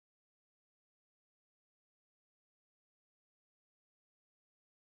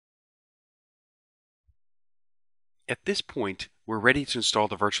At this point, we're ready to install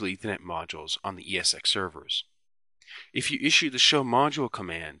the virtual Ethernet modules on the ESX servers. If you issue the show module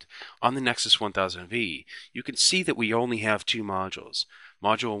command on the Nexus 1000V, you can see that we only have two modules,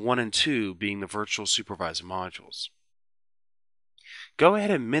 module 1 and 2 being the virtual supervisor modules. Go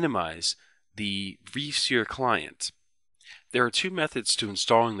ahead and minimize the vSphere client. There are two methods to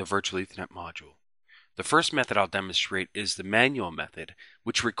installing the virtual Ethernet module. The first method I'll demonstrate is the manual method,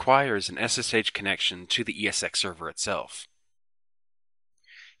 which requires an SSH connection to the ESX server itself.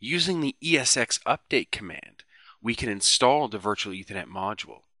 Using the ESX update command, we can install the virtual Ethernet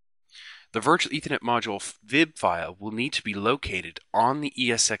module. The virtual Ethernet module VEM file will need to be located on the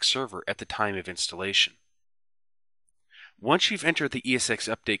ESX server at the time of installation. Once you've entered the ESX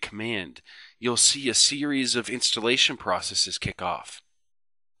update command, you'll see a series of installation processes kick off.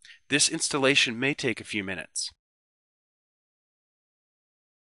 This installation may take a few minutes.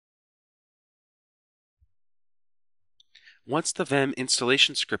 Once the VEM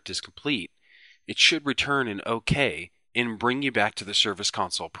installation script is complete, it should return an OK and bring you back to the Service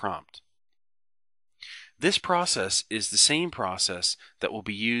Console prompt. This process is the same process that will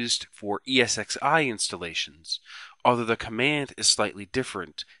be used for ESXi installations, although the command is slightly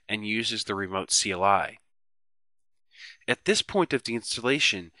different and uses the remote CLI. At this point of the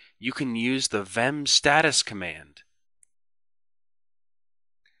installation, you can use the VEM status command.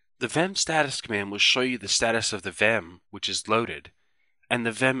 The VEM status command will show you the status of the VEM, which is loaded, and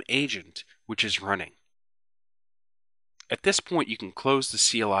the VEM agent, which is running. At this point, you can close the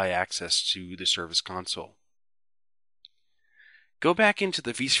CLI access to the Service Console. Go back into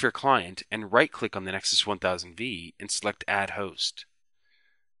the vSphere client and right-click on the Nexus 1000V and select Add Host.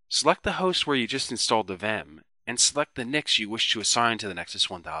 Select the host where you just installed the VEM and select the NICs you wish to assign to the Nexus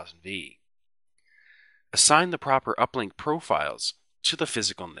 1000V. Assign the proper uplink profiles to the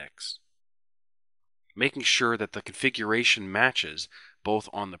physical NICs, making sure that the configuration matches both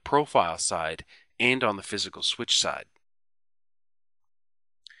on the profile side and on the physical switch side.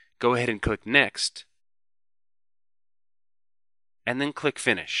 Go ahead and click Next, and then click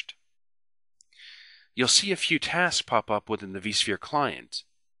Finished. You'll see a few tasks pop up within the vSphere client.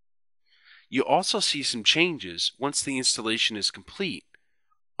 You'll also see some changes once the installation is complete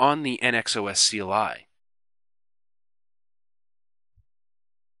on the NXOS CLI.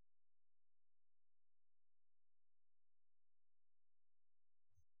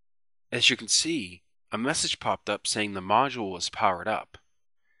 As you can see, a message popped up saying the module was powered up.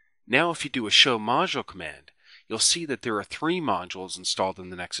 Now if you do a show module command, you'll see that there are three modules installed in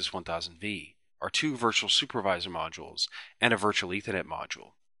the Nexus 1000V, or two virtual supervisor modules and a virtual Ethernet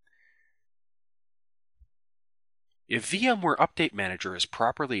module. If VMware Update Manager is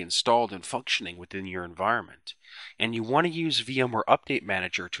properly installed and functioning within your environment, and you want to use VMware Update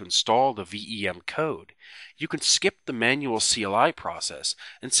Manager to install the VEM code, you can skip the manual CLI process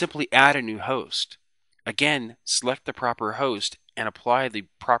and simply add a new host. Again, select the proper host and apply the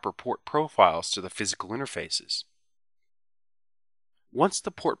proper port profiles to the physical interfaces. Once the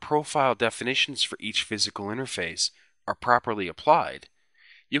port profile definitions for each physical interface are properly applied,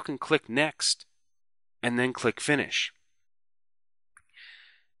 you can click Next and then click Finish.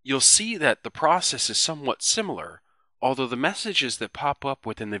 You'll see that the process is somewhat similar, although the messages that pop up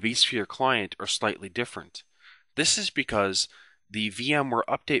within the vSphere client are slightly different. This is because the VMware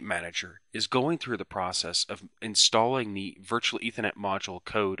Update Manager is going through the process of installing the virtual Ethernet module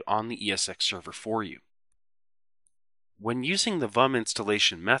code on the ESX server for you. When using the VEM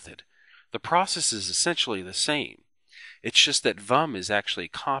installation method, the process is essentially the same. It's just that VEM is actually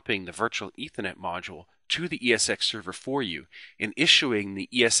copying the virtual Ethernet module to the ESX server for you and issuing the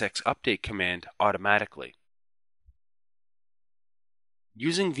ESX update command automatically.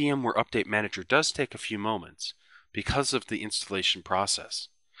 Using VMware Update Manager does take a few moments because of the installation process,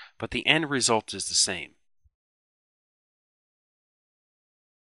 but the end result is the same.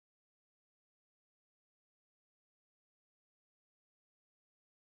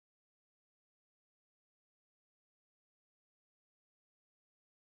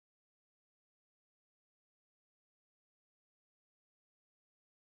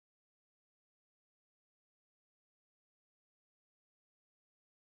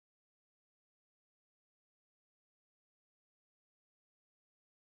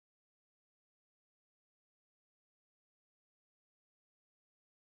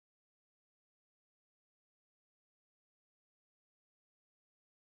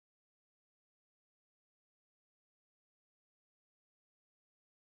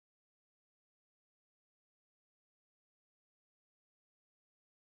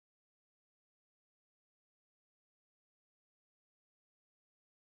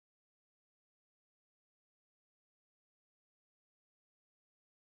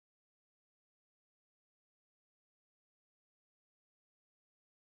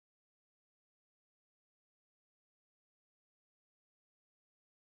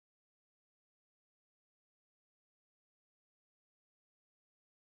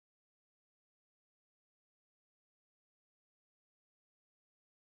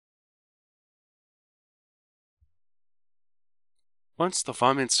 Once the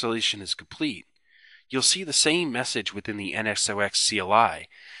VEM installation is complete, you'll see the same message within the NSOX CLI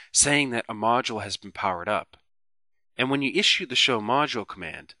saying that a module has been powered up. And when you issue the show module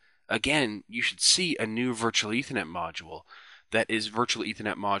command, again, you should see a new virtual Ethernet module that is virtual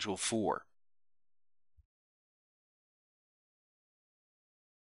Ethernet module 4.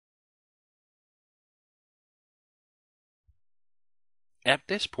 At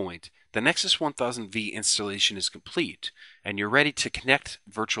this point, the Nexus 1000V installation is complete, and you're ready to connect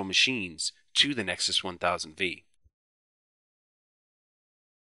virtual machines to the Nexus 1000V.